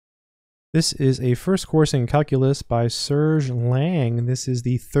This is a first course in calculus by Serge Lang. This is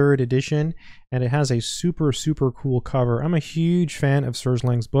the 3rd edition, and it has a super cool cover. I'm a huge fan of Serge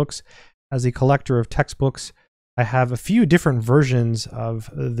Lang's books. As a collector of textbooks, I have a few different versions of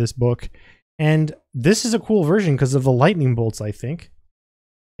this book, and this is a cool version because of the lightning bolts, I think.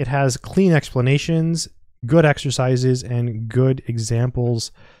 It has clean explanations, good exercises, and good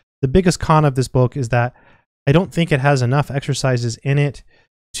examples. The biggest con of this book is that I don't think it has enough exercises in it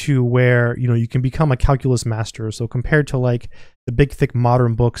to where, you know, you can become a calculus master. So compared to like the big thick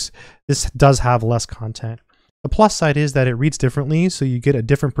modern books, this does have less content. The plus side is that it reads differently, so you get a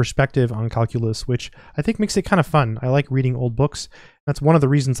different perspective on calculus, which I think makes it kind of fun. I like reading old books. That's one of the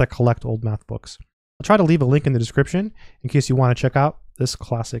reasons I collect old math books. I'll try to leave a link in the description in case you want to check out this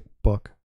classic book.